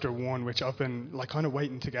chapter 1, which I've been kind of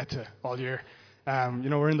waiting to get to all year.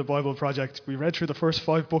 We're in the Bible project. We read through the first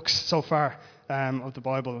 5 books so far of the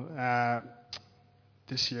Bible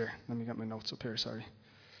this year. Let me get my notes up here, sorry.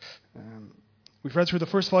 We've read through the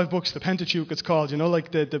first 5 books, the Pentateuch it's called,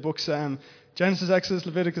 the books Genesis, Exodus,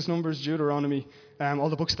 Leviticus, Numbers, Deuteronomy, all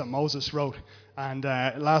the books that Moses wrote. And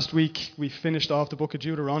last week we finished off the book of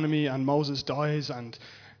Deuteronomy, and Moses dies, and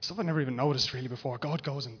stuff I never even noticed really before. God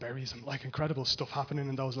goes and buries him, incredible stuff happening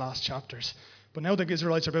in those last chapters. But now the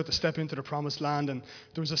Israelites are about to step into the promised land, and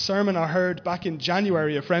there was a sermon I heard back in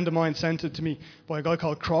January. A friend of mine sent it to me by a guy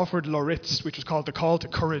called Crawford Loritz, which was called The Call to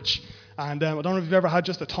Courage. And I don't know if you've ever had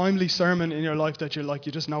just a timely sermon in your life that you're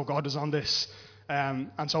you just know God is on this.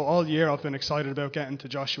 And so all year I've been excited about getting to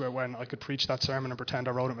Joshua when I could preach that sermon and pretend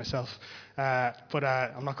I wrote it myself. But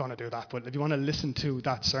I'm not going to do that. But if you want to listen to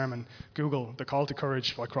that sermon, Google The Call to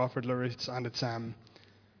Courage by Crawford Loritz, and it's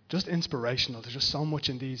just inspirational. There's just so much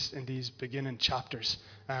in these beginning chapters.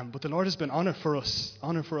 But the Lord has been on it for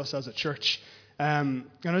us as a church. I'm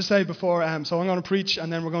going to say before, so I'm going to preach,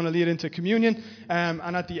 and then we're going to lead into communion.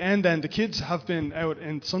 And at the end then, the kids have been out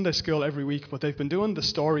in Sunday school every week, but they've been doing the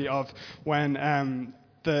story of when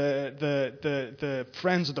the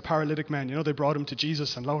friends of the paralytic men, they brought him to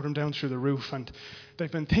Jesus and lowered him down through the roof. And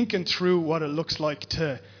they've been thinking through what it looks like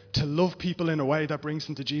to love people in a way that brings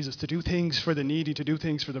them to Jesus, to do things for the needy, to do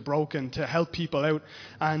things for the broken, to help people out.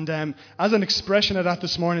 And as an expression of that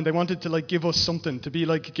this morning, they wanted to give us something, to be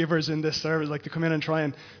like givers in this service, to come in and try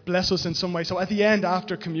and bless us in some way. So at the end,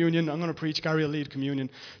 after communion, I'm going to preach, Gary will lead communion.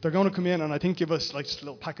 They're going to come in and I think give us just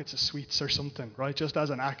little packets of sweets or something, right? Just as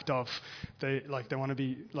an act of they want to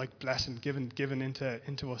be blessing, given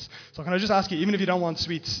into us. So can I just ask you, even if you don't want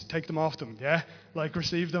sweets, take them off them, yeah?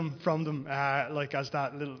 Receive them from them, as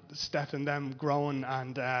that little step in them growing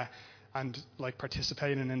and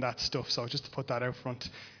participating in that stuff. So just to put that out front.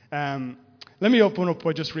 Let me open up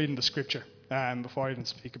by just reading the scripture before I even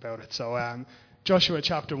speak about it. So Joshua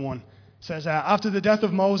chapter 1 says, after the death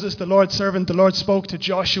of Moses, the Lord's servant, the Lord spoke to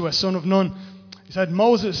Joshua, son of Nun. He said,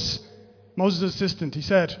 Moses' assistant, he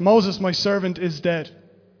said, Moses, my servant, is dead.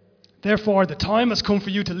 Therefore, the time has come for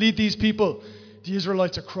you to lead these people, the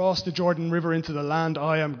Israelites, across the Jordan River into the land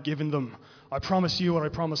I am giving them. I promise you what I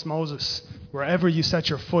promised Moses. Wherever you set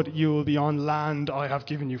your foot, you will be on land I have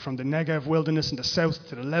given you, from the Negev wilderness in the south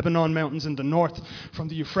to the Lebanon mountains in the north, from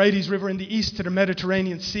the Euphrates River in the east to the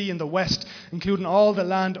Mediterranean Sea in the west, including all the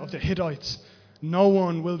land of the Hittites. No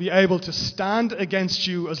one will be able to stand against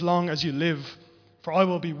you as long as you live, for I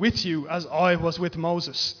will be with you as I was with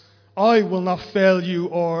Moses. I will not fail you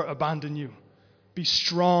or abandon you. Be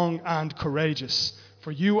strong and courageous,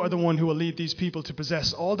 for you are the one who will lead these people to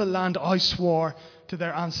possess all the land I swore to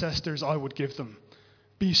their ancestors I would give them.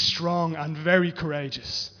 Be strong and very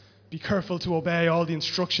courageous. Be careful to obey all the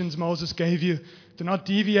instructions Moses gave you. Do not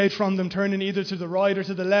deviate from them, turning either to the right or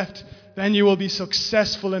to the left. Then you will be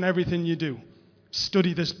successful in everything you do.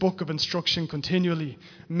 Study this book of instruction continually.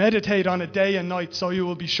 Meditate on it day and night, so you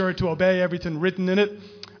will be sure to obey everything written in it.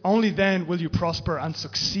 Only then will you prosper and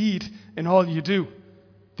succeed in all you do.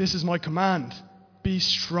 This is my command. Be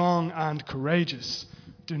strong and courageous.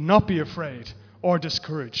 Do not be afraid or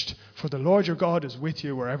discouraged, for the Lord your God is with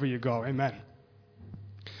you wherever you go. Amen.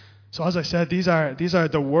 So as I said, these are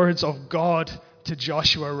the words of God to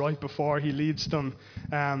Joshua right before he leads them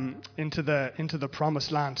into the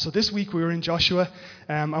promised land. So this week we were in Joshua,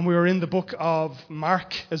 and we were in the book of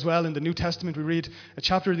Mark as well. In the New Testament, we read a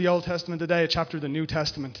chapter of the Old Testament today, a chapter of the New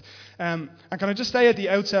Testament. And can I just say at the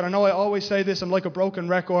outset, I know I always say this, I'm like a broken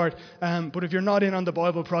record, but if you're not in on the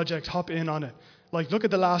Bible project, hop in on it. Look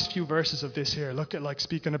at the last few verses of this here. Look at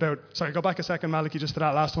speaking about, sorry, go back a second, Malachi, just to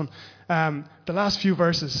that last one. The last few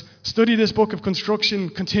verses. Study this book of construction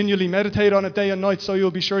continually. Meditate on it day and night, so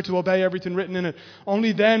you'll be sure to obey everything written in it.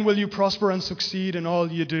 Only then will you prosper and succeed in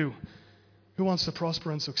all you do. Who wants to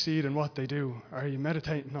prosper and succeed in what they do? Are you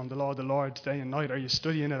meditating on the law of the Lord day and night? Are you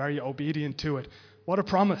studying it? Are you obedient to it? What a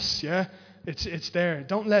promise, yeah? It's there.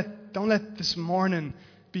 Don't let this morning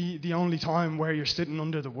be the only time where you're sitting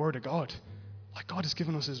under the Word of God. God has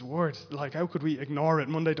given us His Word. How could we ignore it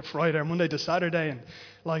Monday to Friday or Monday to Saturday and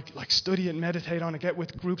study it and meditate on it? Get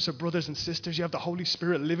with groups of brothers and sisters. You have the Holy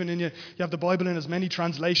Spirit living in you. You have the Bible in as many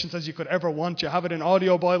translations as you could ever want. You have it in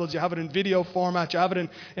audio Bibles. You have it in video format. You have it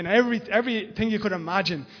in everything you could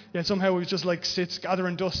imagine. Yet somehow it just sits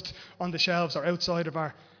gathering dust on the shelves or outside of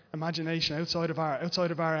our imagination, outside of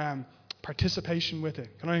our participation with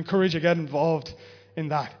it. Can I encourage you to get involved in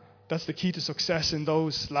that? That's the key to success in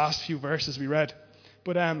those last few verses we read.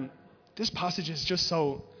 But this passage is just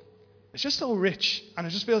so It's just so rich, and it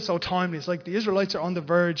just feels so timely. It's like the Israelites are on the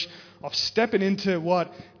verge of stepping into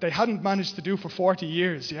what they hadn't managed to do for 40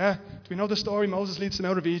 years, yeah? Do we know the story? Moses leads them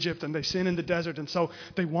out of Egypt, and they sin in the desert, and so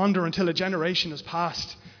they wander until a generation has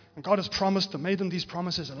passed. And God has promised them, made them these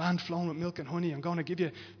promises, a land flowing with milk and honey. I'm going to give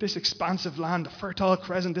you this expansive land, a fertile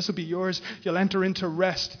crescent. This will be yours. You'll enter into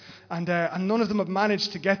rest. And none of them have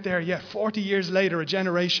managed to get there yet. 40 years later, a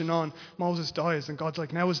generation on, Moses dies, and God's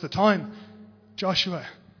like, now is the time. Joshua,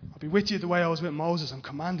 I'll be with you the way I was with Moses. I'm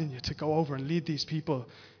commanding you to go over and lead these people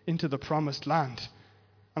into the promised land.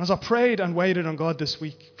 And as I prayed and waited on God this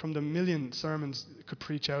week, from the million sermons I could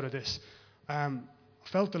preach out of this, I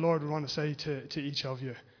felt the Lord would want to say to each of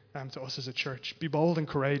you, to us as a church, be bold and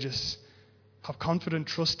courageous. Have confident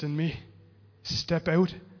trust in me. Step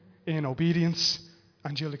out in obedience,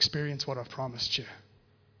 and you'll experience what I've promised you.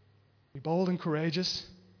 Be bold and courageous.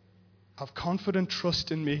 Have confident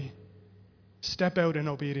trust in me. Step out in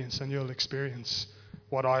obedience, and you'll experience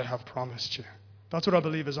what I have promised you. That's what I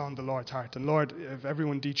believe is on the Lord's heart. And Lord, if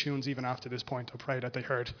everyone detunes even after this point, I pray that they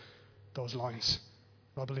heard those lines.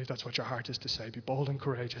 I believe that's what your heart is to say. Be bold and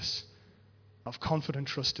courageous. Have confident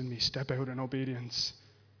trust in me. Step out in obedience,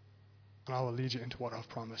 and I will lead you into what I've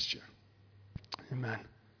promised you. Amen.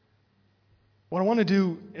 What I want to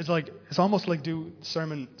do is it's almost like do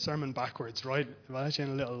sermon backwards, right? If I let you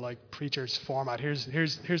in a little like preacher's format. Here's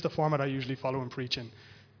the format I usually follow in preaching.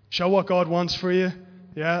 Show what God wants for you.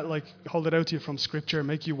 Yeah, like hold it out to you from Scripture,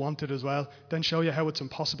 make you want it as well. Then show you how it's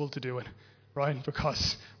impossible to do it, right?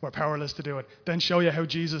 Because we're powerless to do it. Then show you how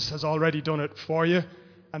Jesus has already done it for you.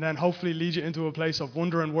 And then hopefully lead you into a place of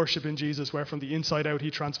wonder and worship in Jesus, where from the inside out he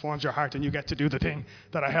transforms your heart and you get to do the thing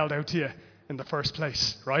that I held out to you in the first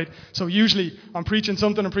place, right? So usually I'm preaching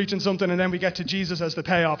something, and then we get to Jesus as the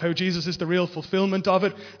payoff, how Jesus is the real fulfillment of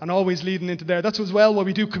it, and always leading into there. That's as well why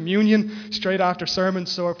we do communion straight after sermons.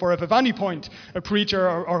 So for if at any point a preacher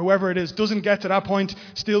or whoever it is doesn't get to that point,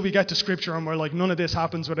 still we get to Scripture and we're like, none of this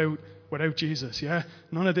happens without Jesus, yeah?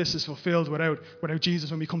 None of this is fulfilled without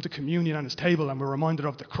Jesus when we come to communion and his table and we're reminded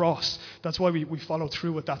of the cross. That's why we follow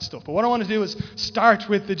through with that stuff. But what I want to do is start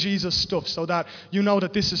with the Jesus stuff so that you know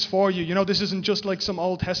that this is for you. You know, this isn't just like some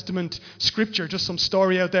Old Testament scripture, just some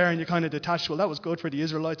story out there and you kind of detach. Well, that was good for the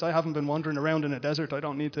Israelites. I haven't been wandering around in a desert. I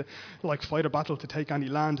don't need to like fight a battle to take any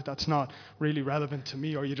land. That's not really relevant to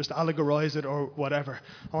me. Or you just allegorize it or whatever.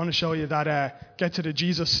 I want to show you that get to the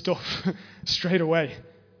Jesus stuff straight away.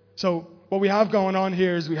 So what we have going on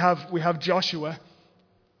here is we have Joshua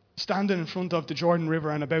standing in front of the Jordan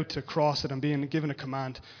River and about to cross it and being given a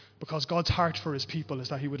command, because God's heart for his people is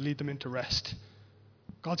that he would lead them into rest.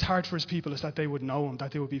 God's heart for his people is that they would know him,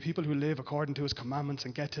 that they would be people who live according to his commandments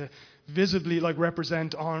and get to visibly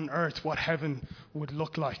represent on earth what heaven would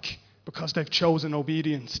look like, because they've chosen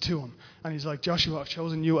obedience to him. And he's like, Joshua, I've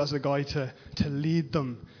chosen you as the guy to lead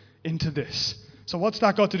them into this. So what's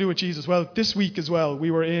that got to do with Jesus? Well, this week as well,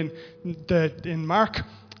 we were in Mark,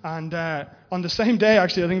 and on the same day,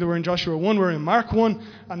 actually, I think they were in Joshua 1, we're in Mark 1,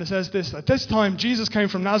 and it says this: at this time, Jesus came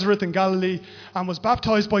from Nazareth in Galilee and was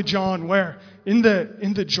baptized by John, where? In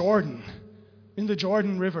the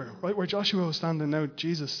Jordan River, right where Joshua was standing now,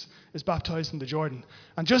 Jesus is baptized in the Jordan.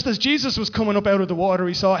 And just as Jesus was coming up out of the water,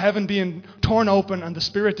 he saw heaven being torn open and the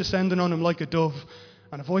Spirit descending on him like a dove.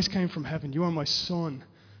 And a voice came from heaven, "You are my Son,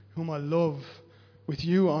 whom I love. With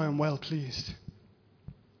you I am well pleased."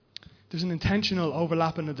 There's an intentional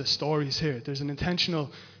overlapping of the stories here. There's an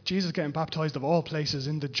intentional, Jesus getting baptized of all places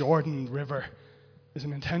in the Jordan River. There's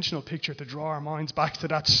an intentional picture to draw our minds back to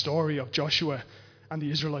that story of Joshua and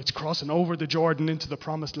the Israelites crossing over the Jordan into the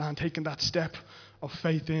promised land, taking that step of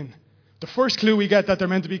faith in. The first clue we get that they're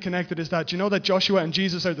meant to be connected is that, do you know that Joshua and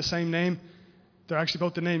Jesus are the same name? They're actually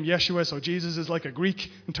both the name Yeshua, so Jesus is like a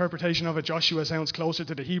Greek interpretation of it. Joshua sounds closer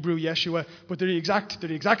to the Hebrew Yeshua, but they're the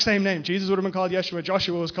exact same name. Jesus would have been called Yeshua.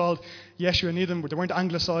 Joshua was called Yeshua. Neither of them, they weren't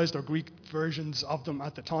anglicized or Greek versions of them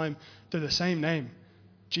at the time. They're the same name.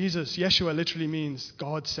 Jesus, Yeshua, literally means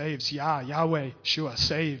God saves. Yahweh, Shua,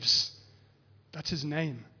 saves. That's his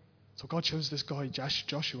name. So God chose this guy,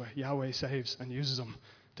 Joshua, Yahweh saves, and uses him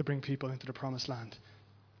to bring people into the promised land.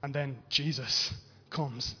 And then Jesus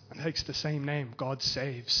comes and takes the same name, God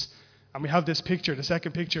saves. And we have this picture. The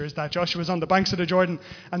second picture is that Joshua's on the banks of the Jordan,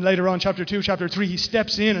 and later on, chapter 2, chapter 3, he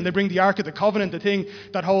steps in and they bring the Ark of the Covenant, the thing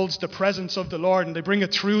that holds the presence of the Lord, and they bring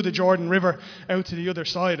it through the Jordan River out to the other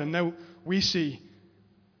side. And now we see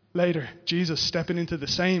later Jesus stepping into the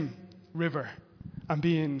same river and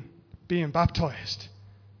being baptized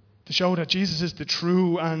to show that Jesus is the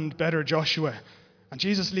true and better Joshua. And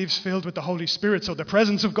Jesus leaves filled with the Holy Spirit. So the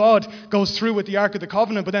presence of God goes through with the Ark of the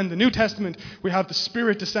Covenant. But then the New Testament, we have the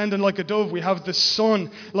Spirit descending like a dove. We have the Son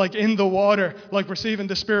like in the water, like receiving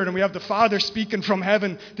the Spirit. And we have the Father speaking from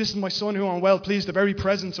heaven. This is my Son who I'm well pleased. The very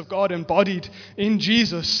presence of God embodied in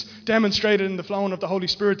Jesus, demonstrated in the flowing of the Holy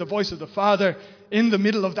Spirit, the voice of the Father in the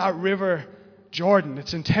middle of that river, Jordan.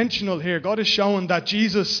 It's intentional here. God is showing that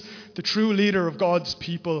Jesus, the true leader of God's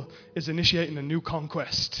people, is initiating a new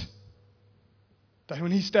conquest. That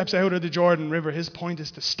when he steps out of the Jordan River, his point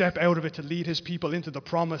is to step out of it to lead his people into the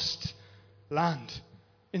promised land,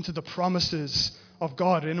 into the promises of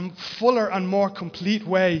God in a fuller and more complete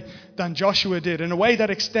way than Joshua did, in a way that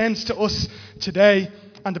extends to us today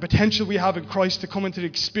and the potential we have in Christ to come into the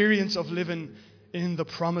experience of living in the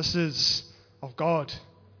promises of God.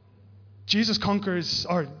 Jesus conquers,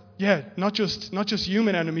 not just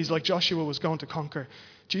human enemies like Joshua was going to conquer.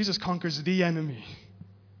 Jesus conquers the enemy.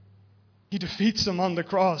 He defeats them on the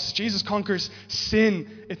cross. Jesus conquers sin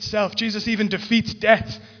itself. Jesus even defeats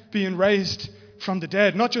death, being raised from the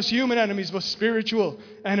dead. Not just human enemies, but spiritual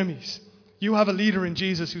enemies. You have a leader in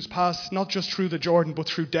Jesus who's passed not just through the Jordan, but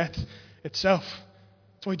through death itself.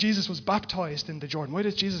 That's why Jesus was baptized in the Jordan. Why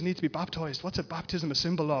does Jesus need to be baptized? What's a baptism a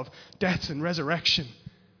symbol of? Death and resurrection.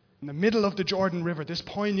 In the middle of the Jordan River, this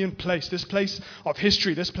poignant place, this place of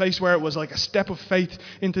history, this place where it was like a step of faith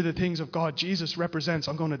into the things of God, Jesus represents,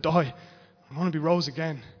 I'm going to die. I'm going to be rose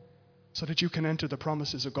again so that you can enter the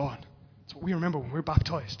promises of God. That's what we remember when we're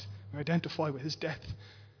baptized. We identify with his death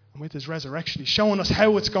and with his resurrection. He's showing us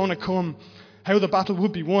how it's going to come, how the battle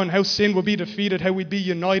would be won, how sin would be defeated, how we'd be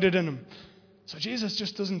united in him. So Jesus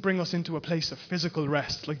just doesn't bring us into a place of physical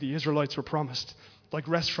rest like the Israelites were promised, like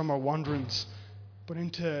rest from our wanderings, but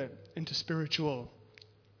into spiritual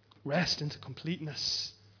rest, into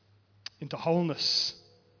completeness, into wholeness.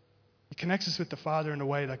 He connects us with the Father in a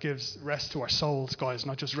way that gives rest to our souls, guys,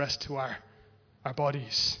 not just rest to our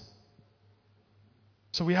bodies.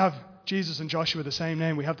 So we have Jesus and Joshua the same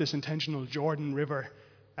name. We have this intentional Jordan River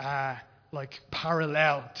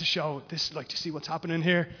parallel to show this, to see what's happening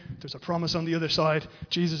here. There's a promise on the other side.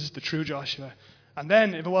 Jesus is the true Joshua. And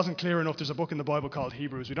then, if it wasn't clear enough, there's a book in the Bible called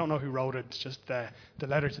Hebrews. We don't know who wrote it. It's just the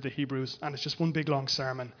letter to the Hebrews. And it's just one big long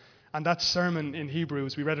sermon. And that sermon in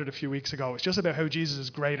Hebrews, we read it a few weeks ago, it's just about how Jesus is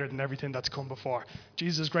greater than everything that's come before.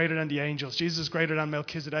 Jesus is greater than the angels. Jesus is greater than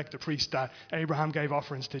Melchizedek, the priest that Abraham gave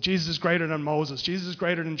offerings to. Jesus is greater than Moses. Jesus is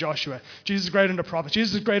greater than Joshua. Jesus is greater than the prophets.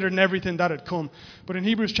 Jesus is greater than everything that had come. But in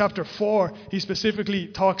Hebrews chapter 4, he specifically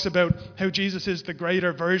talks about how Jesus is the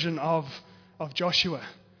greater version of Joshua.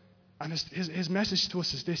 And his message to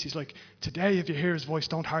us is this. He's like, today, if you hear his voice,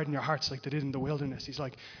 don't harden your hearts like they did in the wilderness. He's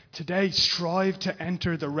like, today, strive to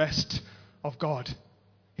enter the rest of God.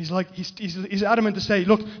 He's like, he's adamant to say,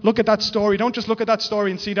 look at that story. Don't just look at that story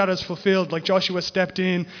and see that as fulfilled, like Joshua stepped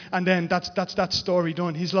in and then that's that story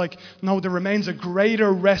done. He's like, no, there remains a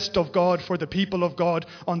greater rest of God for the people of God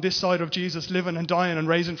on this side of Jesus, living and dying and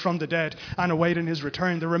raising from the dead and awaiting his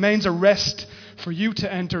return. There remains a rest for you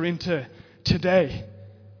to enter into today.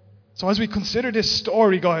 So as we consider this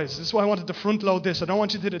story, guys, this is why I wanted to front load this. I don't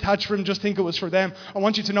want you to detach from it and just think it was for them. I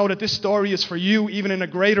want you to know that this story is for you even in a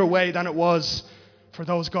greater way than it was for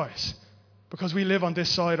those guys. Because we live on this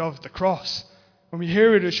side of the cross. When we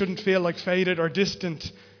hear it, it shouldn't feel like faded or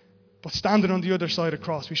distant. But standing on the other side of the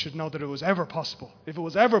cross, we should know that it was ever possible. If it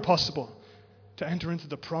was ever possible to enter into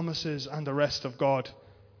the promises and the rest of God,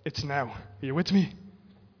 it's now. Are you with me?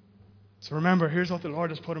 So remember, here's what the Lord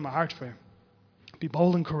has put in my heart for you. Be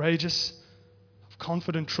bold and courageous. Have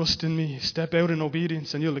confident trust in me. Step out in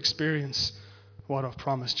obedience and you'll experience what I've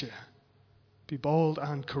promised you. Be bold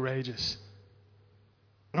and courageous.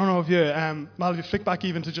 I don't know if you flick back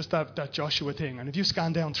even to just that Joshua thing. And if you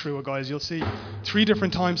scan down through it, guys, you'll see 3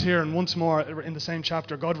 different times here and once more in the same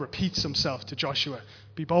chapter, God repeats himself to Joshua.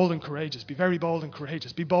 Be bold and courageous. Be very bold and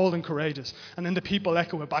courageous. Be bold and courageous. And then the people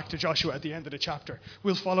echo it back to Joshua at the end of the chapter.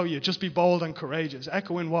 We'll follow you. Just be bold and courageous.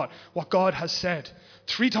 Echoing what? What God has said.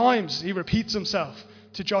 3 times he repeats himself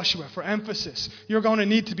to Joshua for emphasis. You're going to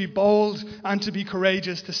need to be bold and to be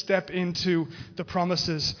courageous to step into the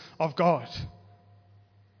promises of God.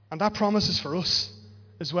 And that promise is for us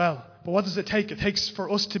as well. But what does it take? It takes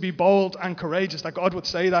for us to be bold and courageous, that God would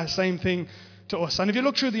say that same thing to us. And if you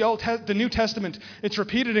look through the New Testament, it's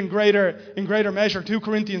repeated in greater measure. 2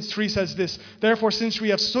 Corinthians 3 says this, therefore, since we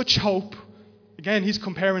have such hope, again, he's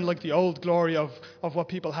comparing like the old glory of what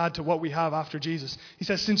people had to what we have after Jesus. He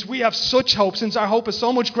says, since we have such hope, since our hope is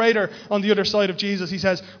so much greater on the other side of Jesus, he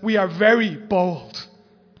says, we are very bold.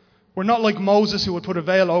 We're not like Moses, who would put a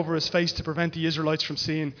veil over his face to prevent the Israelites from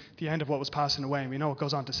seeing the end of what was passing away. And we know it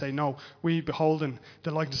goes on to say, no, we, beholding the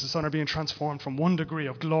likeness of the Son, are being transformed from one degree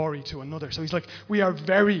of glory to another. So he's like, we are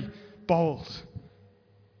very bold.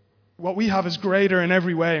 What we have is greater in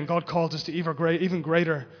every way, and God calls us to even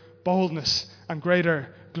greater boldness and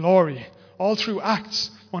greater glory. All through Acts,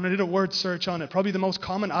 when I did a word search on it, probably the most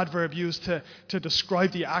common adverb used to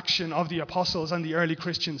describe the action of the apostles and the early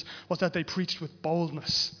Christians was that they preached with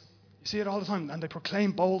boldness. You see it all the time, and they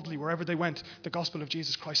proclaimed boldly wherever they went the gospel of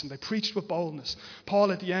Jesus Christ, and they preached with boldness.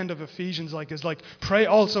 Paul at the end of Ephesians is like, pray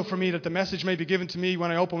also for me that the message may be given to me when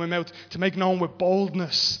I open my mouth to make known with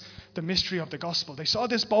boldness the mystery of the gospel. They saw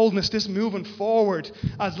this boldness, this moving forward,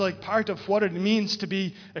 as like part of what it means to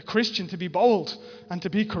be a Christian, to be bold and to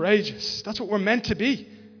be courageous. That's what we're meant to be.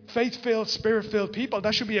 Faith-filled, spirit-filled people.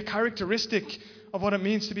 That should be a characteristic of what it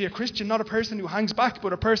means to be a Christian, not a person who hangs back,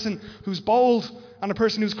 but a person who's bold and a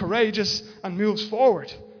person who's courageous and moves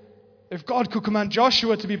forward. If God could command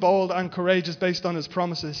Joshua to be bold and courageous based on his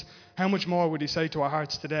promises, how much more would he say to our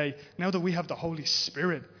hearts today, now that we have the Holy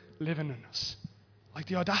Spirit living in us? Like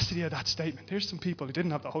the audacity of that statement. Here's some people who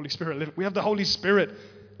didn't have the Holy Spirit living. We have the Holy Spirit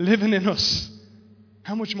living in us.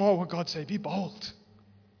 How much more would God say, be bold,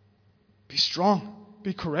 be strong,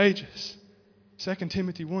 be courageous? 2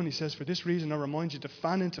 Timothy 1, he says, for this reason I remind you to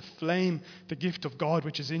fan into flame the gift of God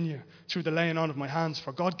which is in you through the laying on of my hands.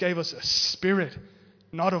 For God gave us a spirit,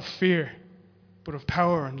 not of fear, but of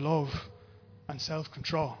power and love and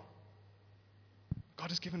self-control. God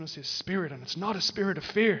has given us his spirit, and it's not a spirit of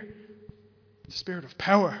fear. It's a spirit of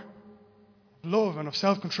power, of love, and of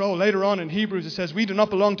self-control. Later on in Hebrews it says, we do not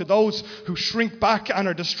belong to those who shrink back and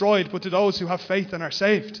are destroyed, but to those who have faith and are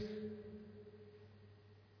saved.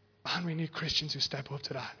 Man, we need Christians who step up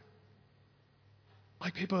to that.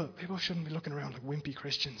 Like people shouldn't be looking around like wimpy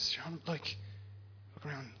Christians. You know, like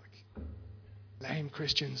looking around like lame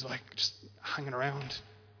Christians, like just hanging around,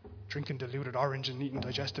 drinking diluted orange and eating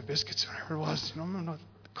digestive biscuits, whatever it was. You know, I'm not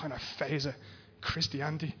the kind of phase of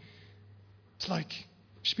Christianity. It's like,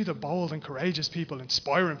 we should be the bold and courageous people,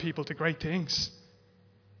 inspiring people to great things.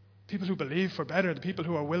 People who believe for better, the people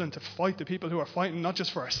who are willing to fight, the people who are fighting not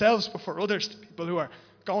just for ourselves, but for others, the people who are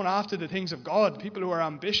going after the things of God, people who are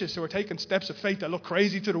ambitious, who are taking steps of faith that look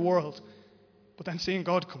crazy to the world, but then seeing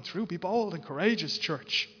God come through. Be bold and courageous,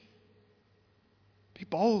 church. Be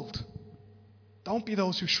bold. Don't be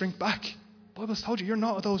those who shrink back. The Bible's told you, you're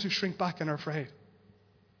not those who shrink back and are afraid.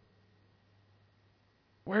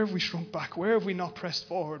 Where have we shrunk back? Where have we not pressed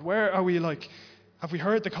forward? Where are we have we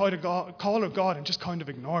heard the call of God and just kind of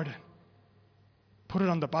ignored it? Put it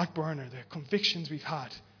on the back burner, the convictions we've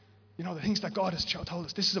had. You know, the things that God has told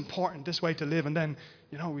us, this is important, this way to live. And then,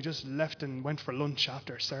 you know, we just left and went for lunch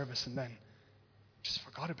after service and then just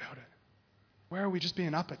forgot about it. Where are we just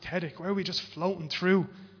being apathetic? Where are we just floating through,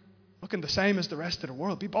 looking the same as the rest of the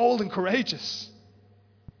world? Be bold and courageous.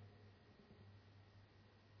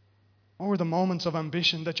 What were the moments of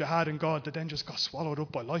ambition that you had in God that then just got swallowed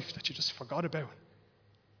up by life, that you just forgot about?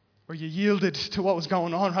 Where you yielded to what was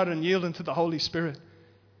going on rather than yielding to the Holy Spirit?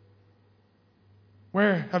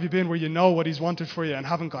 Where have you been where you know what he's wanted for you and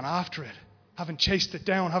haven't gone after it? Haven't chased it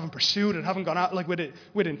down, haven't pursued it, haven't gone out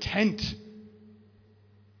with intent?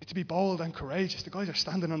 To be bold and courageous. The guys are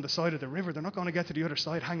standing on the side of the river. They're not going to get to the other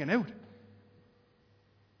side hanging out,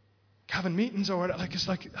 having meetings or whatever. It's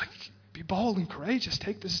like be bold and courageous.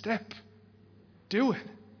 Take the step. Do it.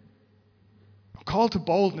 I'm called to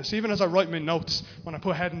boldness. Even as I write my notes, when I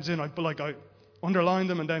put headings in, I underline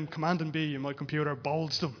them and then Command and B in my computer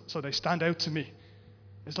bolds them so they stand out to me.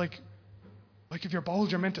 It's like if you're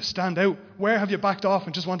bold, you're meant to stand out. Where have you backed off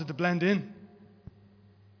and just wanted to blend in?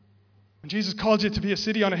 When Jesus called you to be a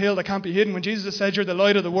city on a hill that can't be hidden, when Jesus said you're the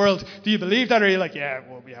light of the world, do you believe that, or are you like, yeah,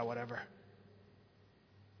 whatever?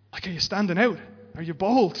 Are you standing out? Are you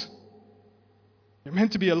bold? You're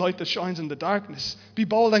meant to be a light that shines in the darkness. Be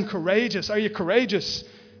bold and courageous. Are you courageous?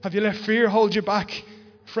 Have you let fear hold you back?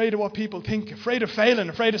 Afraid of what people think, afraid of failing,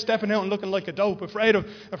 afraid of stepping out and looking like a dope, afraid of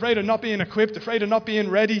not being equipped, afraid of not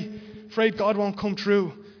being ready, afraid God won't come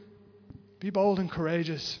through. Be bold and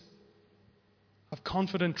courageous. Have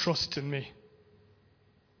confident trust in me.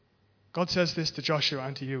 God says this to Joshua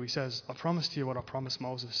and to you. He says, I'll promise to you what I promised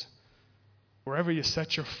Moses. Wherever you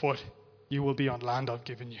set your foot, you will be on land I've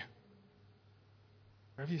given you.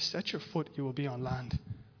 Wherever you set your foot, you will be on land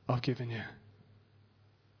I've given you.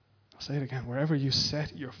 I'll say it again. Wherever you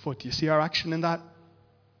set your foot. Do you see our action in that?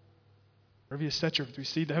 Wherever you set your foot, do you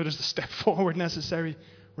see how there's a step forward necessary?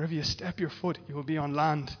 Wherever you step your foot, you will be on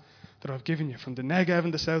land that I've given you, from the Negev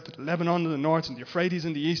in the south to the Lebanon in the north and the Euphrates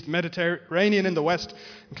in the east, Mediterranean in the west,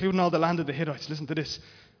 including all the land of the Hittites. Listen to this.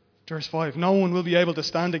 Verse 5, no one will be able to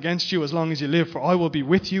stand against you as long as you live, for I will be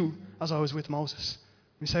with you as I was with Moses.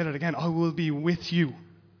 Let me say that again. I will be with you.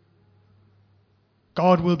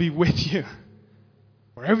 God will be with you.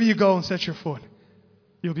 Wherever you go and set your foot,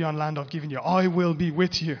 you'll be on land I've given you. I will be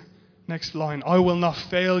with you. Next line, I will not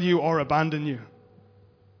fail you or abandon you.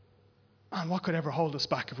 Man, what could ever hold us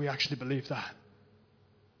back if we actually believe that?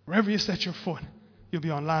 Wherever you set your foot, you'll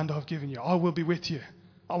be on land I've given you. I will be with you.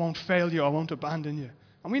 I won't fail you. I won't abandon you.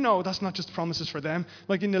 And we know that's not just promises for them.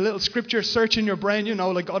 Like in the little scripture search in your brain, you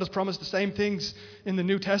know, like God has promised the same things in the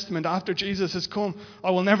New Testament after Jesus has come.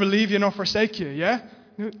 I will never leave you nor forsake you, yeah?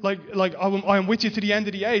 Like I am with you to the end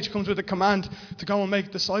of the age comes with a command to go and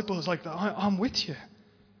make disciples. Like I'm with you.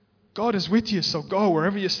 God is with you, so go.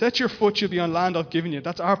 Wherever you set your foot, you'll be on land I've given you.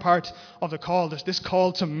 That's our part of the call. There's this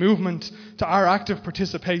call to movement, to our active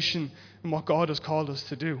participation in what God has called us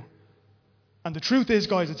to do. And the truth is,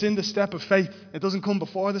 guys, it's in the step of faith. It doesn't come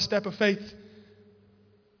before the step of faith.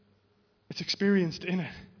 It's experienced in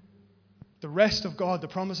it. The rest of God, the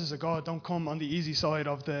promises of God, don't come on the easy side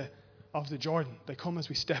of the Jordan. They come as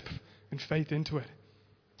we step in faith into it.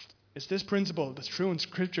 It's this principle that's true in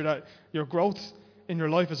Scripture, that your growth in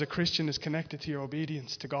your life as a Christian is connected to your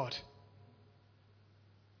obedience to God.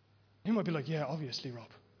 You might be like, yeah, obviously, Rob.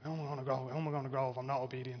 How am I going to grow? How am I going to grow if I'm not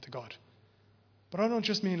obedient to God? But I don't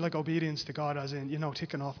just mean like obedience to God as in, you know,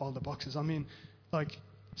 ticking off all the boxes. I mean, like,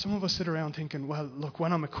 some of us sit around thinking, well, look,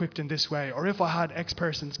 when I'm equipped in this way, or if I had X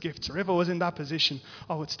person's gifts, or if I was in that position,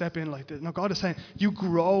 I would step in like this. No, God is saying, you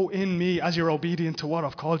grow in me as you're obedient to what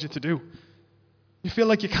I've called you to do. You feel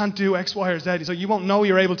like you can't do X, Y, or Z. He's like, you won't know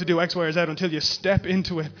you're able to do X, Y, or Z until you step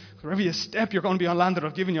into it. Wherever you step, you're going to be on land that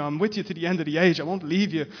I've given you. I'm with you to the end of the age. I won't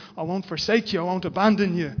leave you. I won't forsake you. I won't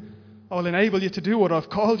abandon you. I will enable you to do what I've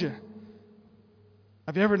called you.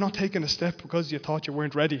 Have you ever not taken a step because you thought you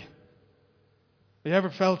weren't ready? Have you ever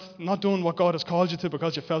felt not doing what God has called you to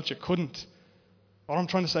because you felt you couldn't? What I'm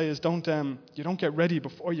trying to say is you don't get ready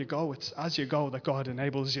before you go. It's as you go that God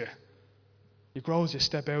enables you. You grow as you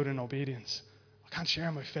step out in obedience. I can't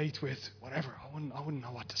share my faith with whatever. I wouldn't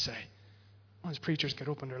know what to say. Sometimes preachers get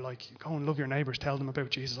up and they're like, go and love your neighbours, tell them about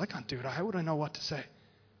Jesus. I can't do that. How would I know what to say?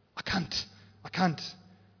 I can't.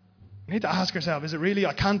 We need to ask ourselves, is it really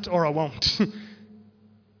I can't or I won't?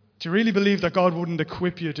 Do you really believe that God wouldn't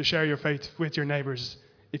equip you to share your faith with your neighbours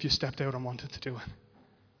if you stepped out and wanted to do it?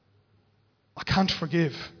 I can't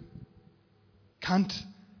forgive. Can't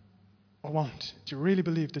or won't. Do you really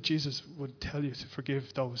believe that Jesus would tell you to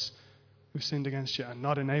forgive those who sinned against you and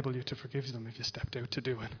not enable you to forgive them if you stepped out to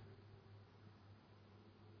do it?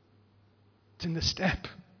 It's in the step.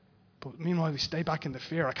 But meanwhile, we stay back in the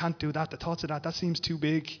fear. I can't do that. The thoughts of that seems too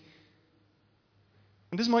big.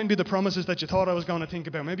 And this mightn't be the promises that you thought I was going to think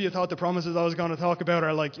about. Maybe you thought the promises I was going to talk about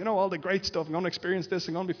are like, you know, all the great stuff. I'm going to experience this.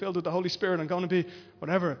 I'm going to be filled with the Holy Spirit. I'm going to be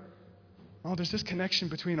whatever. No, there's this connection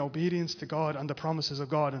between obedience to God and the promises of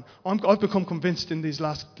God. And I've become convinced in this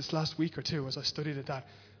last week or two as I studied it that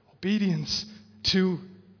obedience to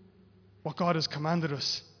what God has commanded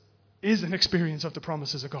us is an experience of the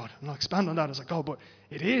promises of God. And I'll expand on that as I go, but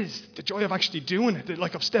it is the joy of actually doing it,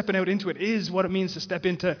 like of stepping out into it, is what it means to step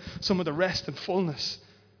into some of the rest and fullness.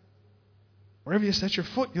 Wherever you set your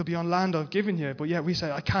foot, you'll be on land I've given you. But yet we say,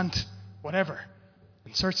 I can't, whatever.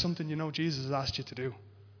 Insert something you know Jesus has asked you to do.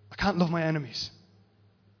 I can't love my enemies.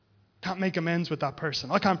 I can't make amends with that person.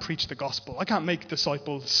 I can't preach the gospel. I can't make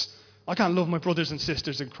disciples. I can't love my brothers and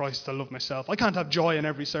sisters in Christ. I love myself. I can't have joy in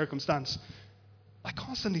every circumstance. I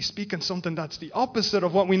constantly speak in something that's the opposite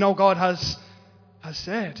of what we know God has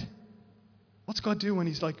said. What's God do when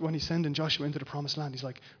he's sending Joshua into the promised land? He's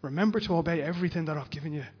like, remember to obey everything that I've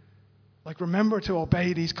given you. Like, remember to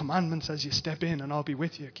obey these commandments as you step in, and I'll be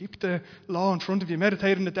with you. Keep the law in front of you.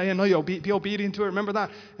 Meditate on it day and night. Be obedient to it. Remember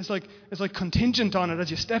that. It's like contingent on it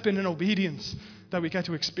as you step in obedience that we get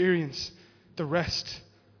to experience the rest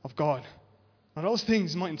of God. Now, those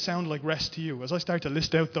things mightn't sound like rest to you. As I start to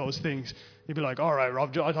list out those things, you'd be like, all right,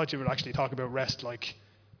 Rob, I thought you would actually talk about rest like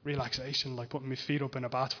relaxation, like putting my feet up in a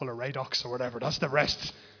bath full of Radox or whatever. That's the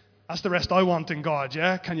rest. That's the rest I want in God,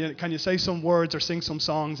 yeah? Can you say some words or sing some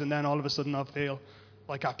songs and then all of a sudden I'll feel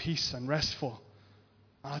like at peace and restful?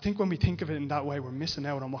 And I think when we think of it in that way, we're missing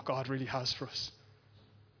out on what God really has for us.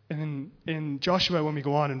 And in Joshua, when we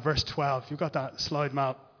go on in verse 12, you've got that slide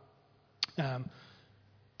map.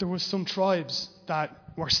 There was some tribes that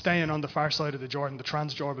were staying on the far side of the Jordan, the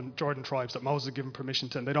Trans-Jordan tribes that Moses had given permission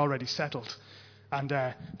to, and they'd already settled.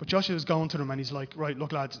 But Joshua is going to them and he's like, right,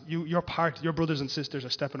 look lads, your brothers and sisters are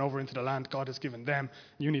stepping over into the land God has given them.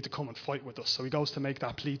 You need to come and fight with us. So he goes to make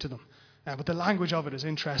that plea to them. But the language of it is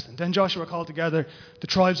interesting. Then Joshua called together the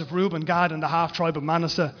tribes of Reuben, Gad, and the half-tribe of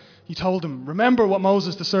Manasseh. He told them, remember what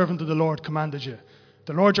Moses, the servant of the Lord, commanded you.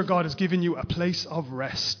 The Lord your God has given you a place of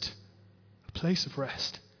rest. A place of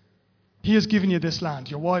rest. He has given you this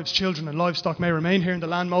land. Your wives, children, and livestock may remain here in the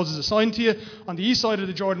land Moses assigned to you on the east side of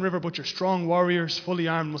the Jordan River, but your strong warriors, fully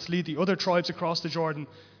armed, must lead the other tribes across the Jordan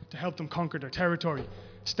to help them conquer their territory.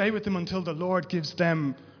 Stay with them until the Lord gives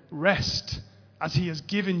them rest, as he has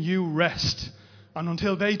given you rest, and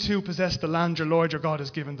until they too possess the land your Lord your God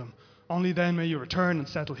has given them. Only then may you return and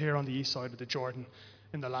settle here on the east side of the Jordan,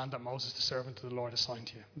 in the land that Moses, the servant of the Lord, assigned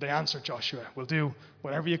to you. They answered Joshua, we'll do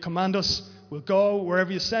whatever you command us. We'll go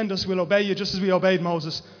wherever you send us. We'll obey you just as we obeyed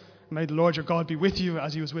Moses. May the Lord your God be with you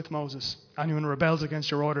as he was with Moses. Anyone who rebels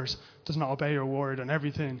against your orders, does not obey your word, and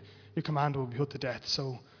everything you command will be put to death.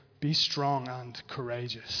 So be strong and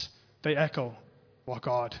courageous. They echo what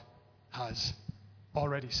God has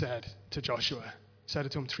already said to Joshua. He said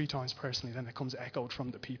it to him 3 times personally, then it comes echoed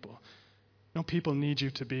from the people. People need you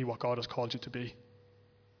to be what God has called you to be.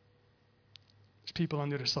 There's people on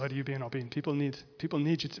the other side of you being obedient. People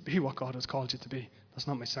need you to be what God has called you to be. That's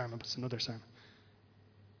not my sermon, but it's another sermon.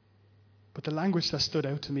 But the language that stood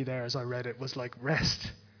out to me there as I read it was like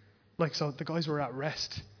rest. So the guys were at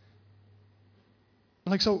rest.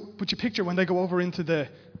 But you picture when they go over into the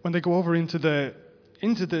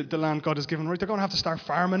land God has given, right? They're going to have to start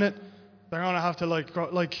farming it. They're going to have to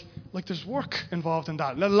there's work involved in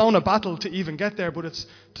that, let alone a battle to even get there. But it's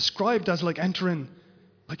described as entering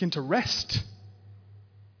into rest.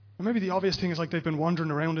 And maybe the obvious thing is they've been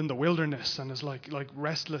wandering around in the wilderness and as like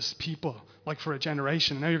restless people for a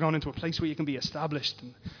generation. And now you're going into a place where you can be established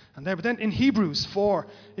and there. But then in Hebrews 4,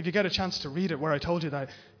 if you get a chance to read it, where I told you that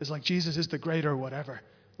is Jesus is the greater whatever,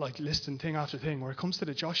 listing thing after thing. Where it comes to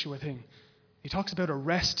the Joshua thing, he talks about a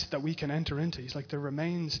rest that we can enter into. He's there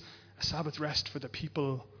remains a Sabbath rest for the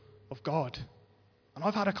people of God. And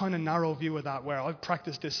I've had a kind of narrow view of that, where I've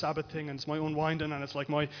practiced this Sabbath thing and it's my unwinding and it's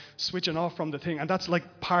my switching off from the thing. And that's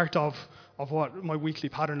part of what my weekly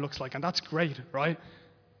pattern looks like. And that's great, right?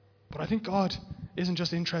 But I think God isn't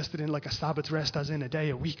just interested in a Sabbath rest as in a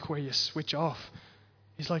day, a week where you switch off.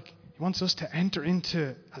 He wants us to enter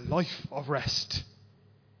into a life of rest.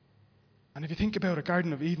 And if you think about a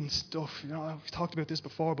Garden of Eden stuff, I've talked about this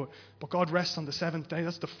before, but God rests on the 7th day.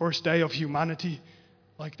 That's the first day of humanity.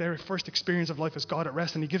 Their first experience of life is God at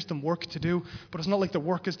rest, and he gives them work to do. But it's not the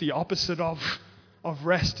work is the opposite of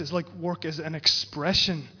rest. It's work is an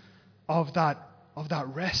expression of that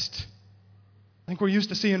rest. I think we're used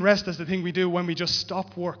to seeing rest as the thing we do when we just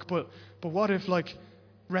stop work. But what if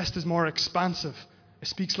rest is more expansive? It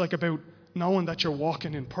speaks about knowing that you're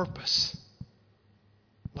walking in purpose.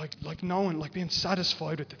 Knowing, being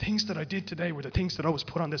satisfied with the things that I did today were the things that I was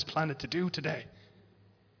put on this planet to do today.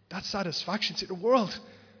 That's satisfaction. See, the world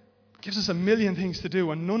gives us a million things to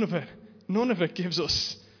do, and none of it gives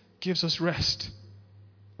us rest.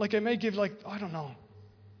 It may give I don't know.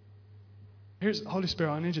 Here's Holy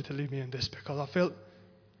Spirit, I need you to lead me in this, because I feel.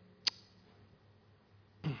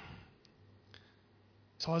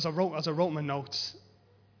 So as I wrote my notes,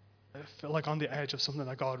 I feel on the edge of something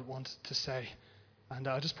that God wanted to say. And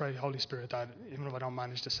I just pray, Holy Spirit, that even if I don't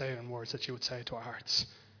manage to say it in words, that you would say it to our hearts.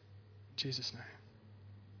 In Jesus' name.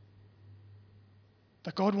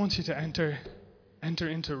 That God wants you to enter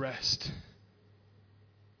into rest.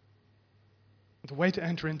 The way to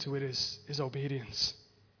enter into it is obedience.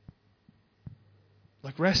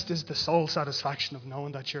 Rest is the soul satisfaction of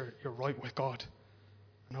knowing that you're right with God,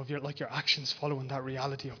 and of your actions following that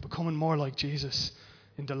reality of becoming more like Jesus,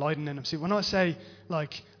 in delighting in him. See, when I say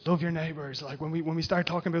love your neighbors, when we start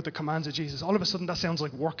talking about the commands of Jesus, all of a sudden that sounds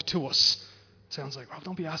like work to us. It sounds like, Rob,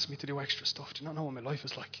 don't be asking me to do extra stuff. Do you not know what my life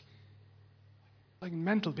is like?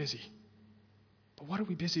 Mental busy. But what are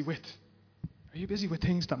we busy with? Are you busy with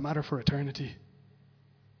things that matter for eternity?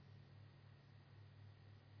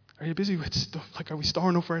 Are you busy with stuff are we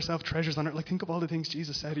storing up for ourselves treasures on earth? Think of all the things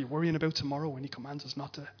Jesus said. Are you worrying about tomorrow when he commands us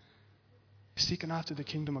not to? Seeking after the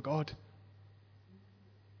kingdom of God.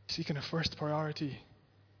 Seeking a first priority.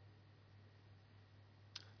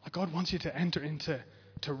 God wants you to enter into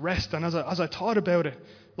rest. And as I thought about it,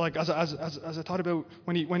 as I thought about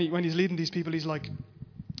when he's leading these people, he's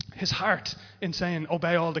his heart in saying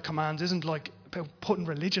obey all the commands isn't about putting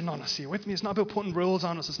religion on us. Are you with me? It's not about putting rules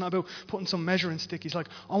on us. It's not about putting some measuring stick. He's I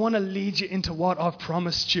want to lead you into what I've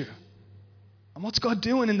promised you. I And what's God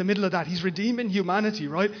doing in the middle of that? He's redeeming humanity,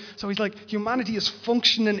 right? So he's like, humanity is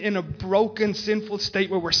functioning in a broken, sinful state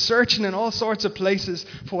where we're searching in all sorts of places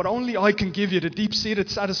for what only I can give you, the deep-seated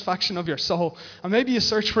satisfaction of your soul. And maybe you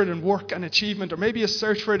search for it in work and achievement, or maybe you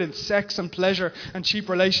search for it in sex and pleasure and cheap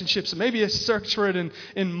relationships, or maybe you search for it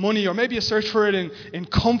in money, or maybe you search for it in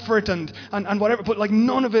comfort and whatever. But like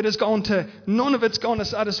none of it's going to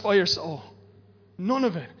satisfy your soul. None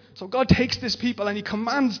of it. So God takes this people and he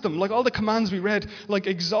commands them, like all the commands we read, like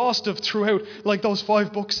exhaustive throughout, like those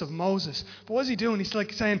 5 books of Moses. But what is he doing? He's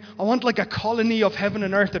like saying, I want like a colony of heaven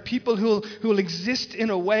and earth, the people who will exist in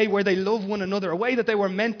a way where they love one another, a way that they were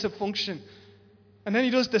meant to function. And then he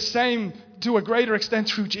does the same to a greater extent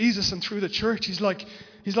through Jesus and through the church. He's like,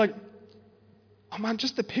 oh man,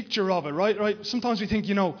 just the picture of it, right? Sometimes we think,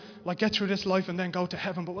 like get through this life and then go to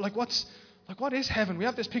heaven. But like what is heaven? We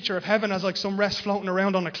have this picture of heaven as like some rest floating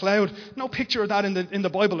around on a cloud. No picture of that in the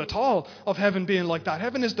Bible at all, of heaven being like that.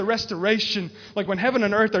 Heaven is the restoration, like when heaven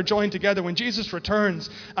and earth are joined together, when Jesus returns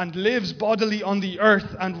and lives bodily on the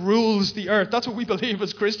earth and rules the earth. That's what we believe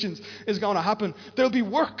as Christians is going to happen. There'll be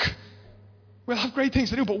work. We'll have great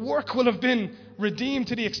things to do, but work will have been redeemed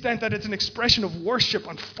to the extent that it's an expression of worship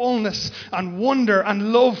and fullness and wonder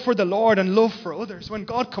and love for the Lord and love for others. When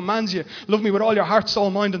God commands you, love me with all your heart,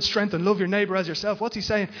 soul, mind, and strength, and love your neighbor as yourself, what's he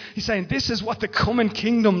saying? He's saying, this is what the coming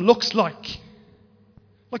kingdom looks like.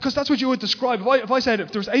 Because that's what you would describe. If I said,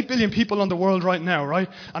 if there was 8 billion people on the world right now, right,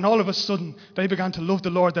 and all of a sudden they began to love the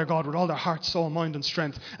Lord their God with all their heart, soul, mind, and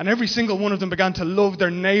strength, and every single one of them began to love their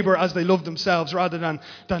neighbor as they love themselves rather than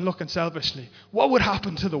looking selfishly, what would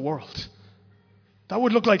happen to the world? That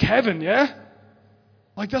would look like heaven, yeah?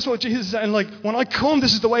 Like that's what Jesus is saying. Like when I come,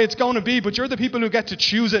 this is the way it's going to be, but you're the people who get to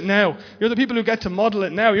choose it now. You're the people who get to model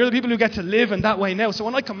it now. You're the people who get to live in that way now. So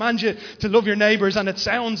when I command you to love your neighbors and it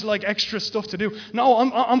sounds like extra stuff to do,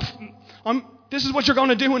 no, this is what you're going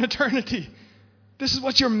to do in eternity. This is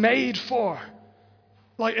what you're made for.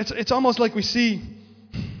 Like it's almost like we see,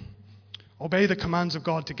 obey the commands of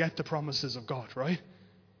God to get the promises of God, right?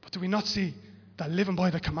 But do we not see that living by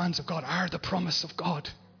the commands of God are the promise of God?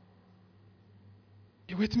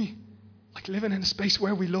 You with me? Like living in a space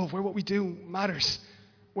where we love, where what we do matters,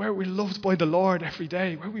 where we're loved by the Lord every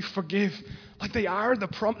day, where we forgive. Like they are the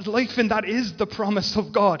promise. Life in that is the promise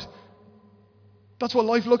of God. That's what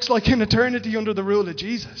life looks like in eternity under the rule of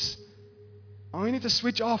Jesus. And we need to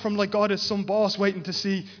switch off from like God is some boss waiting to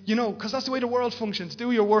see, because that's the way the world functions.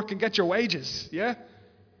 Do your work and get your wages, yeah?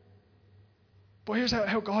 But here's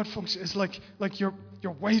how God functions. It's like your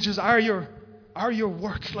wages are your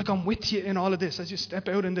work. Like I'm with you in all of this as you step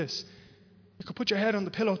out in this. You could put your head on the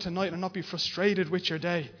pillow tonight and not be frustrated with your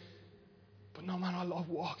day. But no, man, I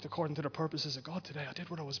walked according to the purposes of God today. I did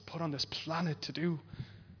what I was put on this planet to do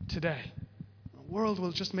today. The world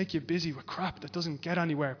will just make you busy with crap that doesn't get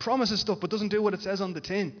anywhere. Promises stuff, but doesn't do what it says on the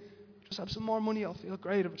tin. Just have some more money, I'll feel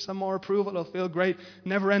great. If it's some more approval, I'll feel great.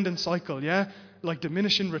 Never-ending cycle, yeah? Like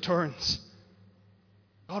diminishing returns.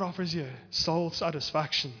 God offers you soul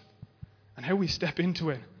satisfaction. And how we step into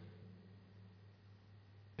it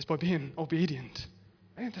is by being obedient.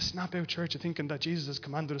 I ain't to snap out church of thinking that Jesus has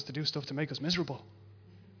commanded us to do stuff to make us miserable.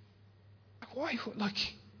 Like, why? Like,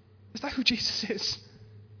 is that who Jesus is?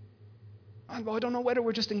 I don't know whether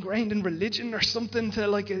we're just ingrained in religion or something to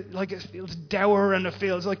like it feels dour and it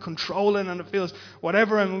feels like controlling and it feels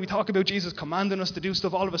whatever. And when we talk about Jesus commanding us to do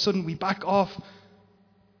stuff, all of a sudden we back off.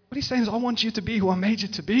 What he's saying is, I want you to be who I made you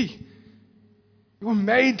to be. You were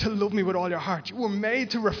made to love me with all your heart. You were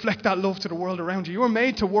made to reflect that love to the world around you. You were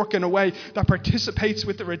made to work in a way that participates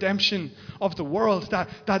with the redemption of the world.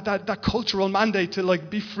 That cultural mandate to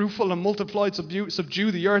like be fruitful and multiply,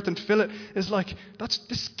 subdue the earth and fill it is like, that's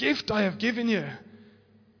this gift I have given you.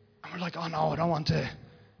 And we're like, oh no, I don't want to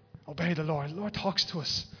obey the Lord. The Lord talks to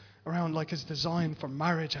us around like his design for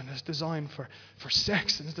marriage and his design for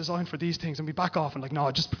sex and his design for these things. And we back off and like, no,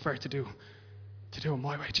 I just prefer to do it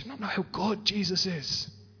my way. Do you not know how good Jesus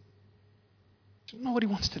is? Do you know what he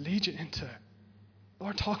wants to lead you into? The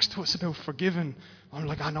Lord talks to us about forgiving. I'm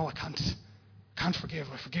like, I know I can't forgive.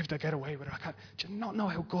 I forgive to get away with it. I can't. Do you not know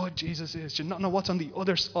how good Jesus is? Do you not know what's on the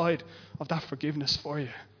other side of that forgiveness for you?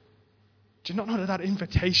 Do you not know that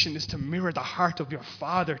invitation is to mirror the heart of your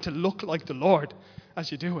Father, to look like the Lord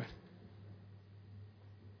as you do it?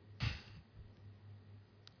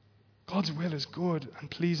 God's will is good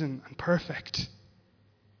and pleasing and perfect.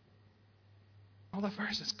 Oh, that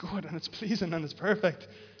verse is good and it's pleasing and it's perfect.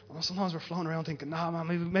 Well, sometimes we're flown around thinking, nah,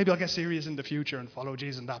 man, maybe I'll get serious in the future and follow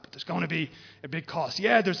Jesus and that, but there's going to be a big cost.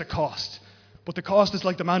 Yeah, there's a cost. But the cost is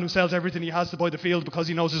like the man who sells everything he has to buy the field because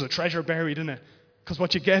he knows there's a treasure buried in it. Because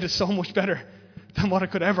what you get is so much better than what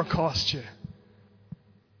it could ever cost you.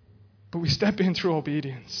 But we step in through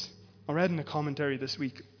obedience. I read in a commentary this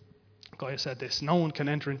week, a guy said this: no one can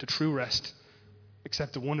enter into true rest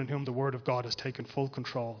except the one in whom the Word of God has taken full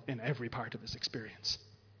control in every part of his experience.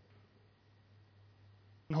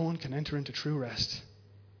 No one can enter into true rest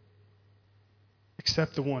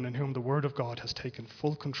except the one in whom the Word of God has taken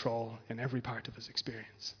full control in every part of his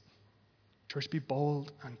experience. Church, be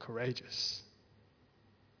bold and courageous.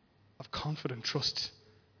 Have confident trust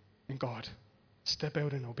in God. Step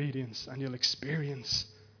out in obedience and you'll experience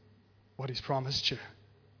what he's promised you.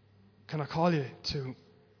 Can I call you to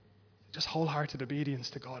just wholehearted obedience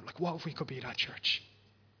to God? Like, what if we could be that church?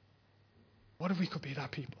 What if we could be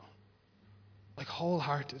that people? Like,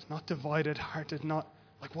 wholehearted, not divided hearted, not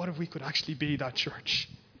like, what if we could actually be that church?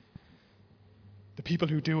 The people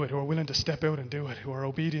who do it, who are willing to step out and do it, who are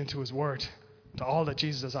obedient to his word, to all that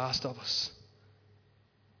Jesus has asked of us.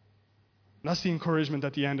 And that's the encouragement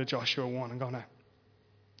at the end of Joshua 1. I'm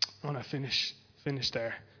gonna finish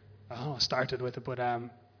there. I started with it, but you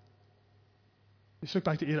look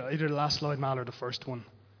back to either the last slide, Mal, or the first one.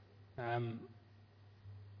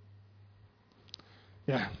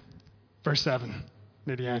 Verse 7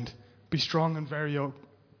 near the end. Be strong and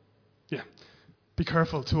be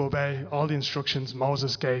careful to obey all the instructions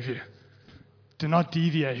Moses gave you. Do not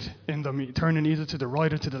deviate in them, turning either to the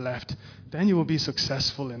right or to the left. Then you will be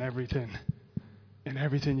successful in everything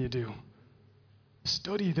you do.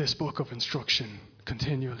 Study this book of instruction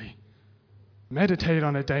continually. Meditate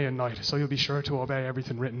on it day and night, so you'll be sure to obey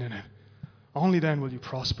everything written in it. Only then will you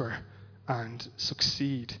prosper and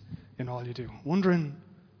succeed in all you do. Wondering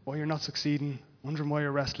why you're not succeeding, wondering why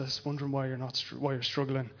you're restless, wondering why you're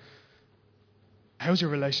struggling. How's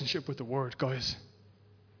your relationship with the Word, guys?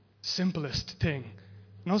 Simplest thing.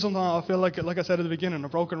 You know, sometimes I feel like I said at the beginning, a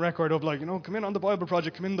broken record of come in on the Bible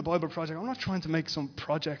project, come in the Bible project. I'm not trying to make some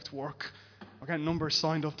project work or get numbers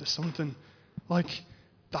signed up to something. Like,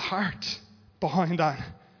 the heart behind that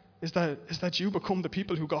is that you become the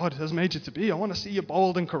people who God has made you to be. I want to see you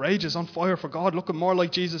bold and courageous, on fire for God, looking more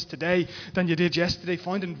like Jesus today than you did yesterday,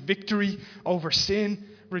 finding victory over sin,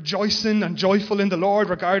 rejoicing and joyful in the Lord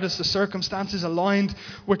regardless of circumstances, aligned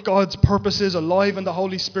with God's purposes, alive in the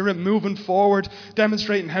Holy Spirit, moving forward,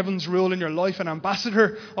 demonstrating heaven's rule in your life, an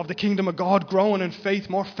ambassador of the kingdom of God, growing in faith,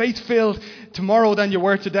 more faith-filled tomorrow than you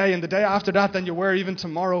were today, and the day after that than you were even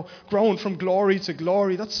tomorrow, growing from glory to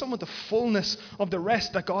glory. That's some of the fullness of the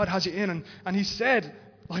rest that God has you in. And he said,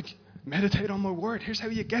 meditate on my word. Here's how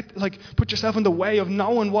you put yourself in the way of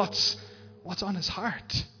knowing what's on his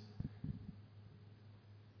heart.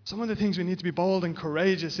 Some of the things we need to be bold and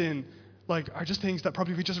courageous in, are just things that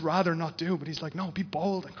probably we just rather not do. But he's like, no, be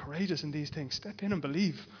bold and courageous in these things. Step in and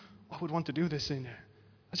believe. I would want to do this in you.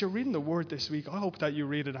 As you're reading the word this week, I hope that you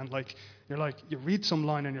read it and you read some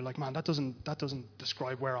line and you're like, man, that doesn't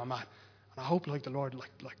describe where I'm at. And I hope the Lord, do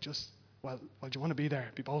you want to be there?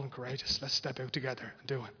 Be bold and courageous. Let's step out together and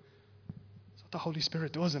do it. That's what the Holy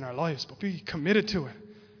Spirit does in our lives, but be committed to it.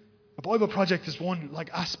 The Bible project is one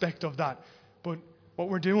aspect of that. But what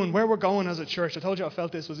we're doing, where we're going as a church, I told you I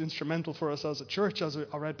felt this was instrumental for us as a church, as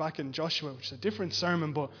I read back in Joshua, which is a different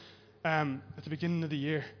sermon, but at the beginning of the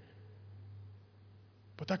year.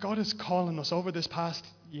 But that God is calling us over this past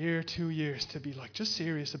year, 2 years, to be just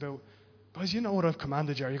serious about, guys, you know what I've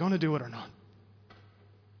commanded you. Are you going to do it or not?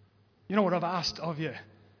 You know what I've asked of you.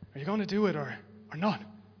 Are you going to do it or not?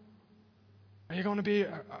 Are you going to be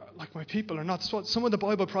like my people or not? That's what some of the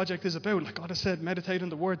Bible project is about. Like God has said, meditate on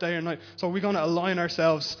the word day and night. So we're going to align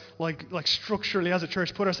ourselves like structurally as a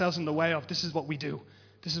church, put ourselves in the way of this is what we do.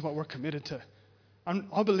 This is what we're committed to. And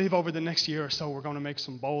I believe over the next year or so, we're going to make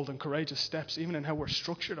some bold and courageous steps, even in how we're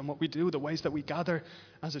structured and what we do, the ways that we gather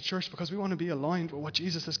as a church, because we want to be aligned with what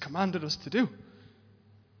Jesus has commanded us to do.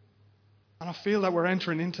 And I feel that we're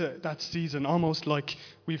entering into that season almost like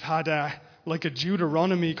we've had a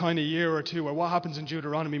Deuteronomy kind of year or two, where what happens in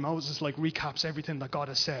Deuteronomy, Moses recaps everything that God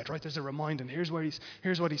has said, right? There's a reminder, and here's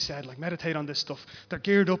what he said, meditate on this stuff. They're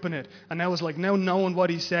geared up in it. And now it's now knowing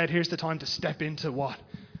what he said, here's the time to step into what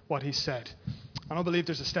he said. And I believe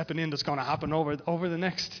there's a stepping in that's going to happen over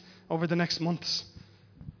the next months.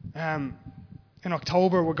 In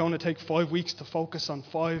October, we're going to take 5 weeks to focus on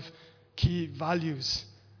 5 key values.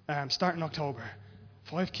 Starting October,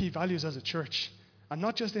 5 key values as a church. And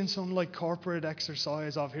not just in some corporate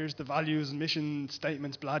exercise of here's the values and mission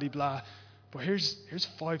statements, blah, blah, blah. But here's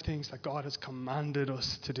 5 things that God has commanded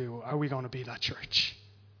us to do. Are we going to be that church?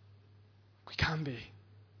 We can be.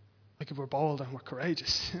 If we're bold and we're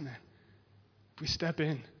courageous in it. If we step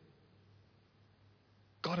in.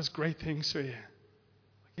 God has great things for you.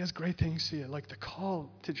 He has great things for you. The call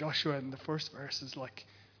to Joshua in the first verse is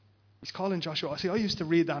He's calling Joshua. See, I used to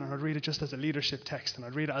read that and I'd read it just as a leadership text, and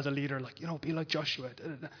I'd read it as a leader, like, be like Joshua.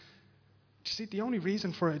 You see, the only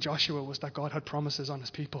reason for Joshua was that God had promises on his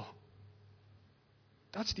people.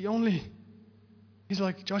 That's the only. He's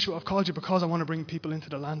like, Joshua, I've called you because I want to bring people into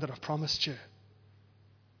the land that I've promised you.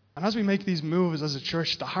 And as we make these moves as a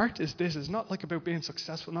church, the heart is this. It's not like about being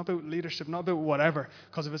successful, not about leadership, not about whatever.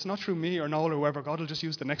 Because if it's not through me or Noel or whoever, God will just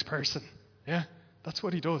use the next person. Yeah, that's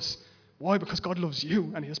what he does. Why? Because God loves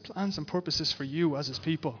you and he has plans and purposes for you as his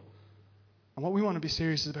people. And what we want to be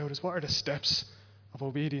serious about is what are the steps of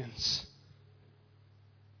obedience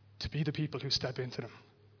to be the people who step into them.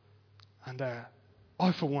 And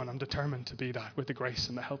I, for one, am determined to be that with the grace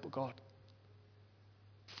and the help of God.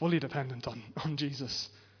 Fully dependent on Jesus.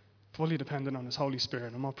 Fully dependent on his Holy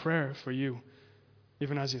Spirit. And my prayer for you,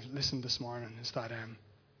 even as you've listened this morning, is that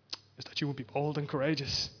you would be bold and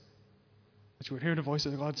courageous. That you would hear the voice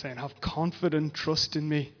of God saying, have confident trust in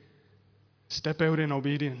me. Step out in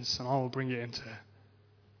obedience and I will bring you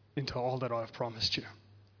into all that I have promised you.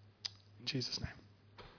 In Jesus' name.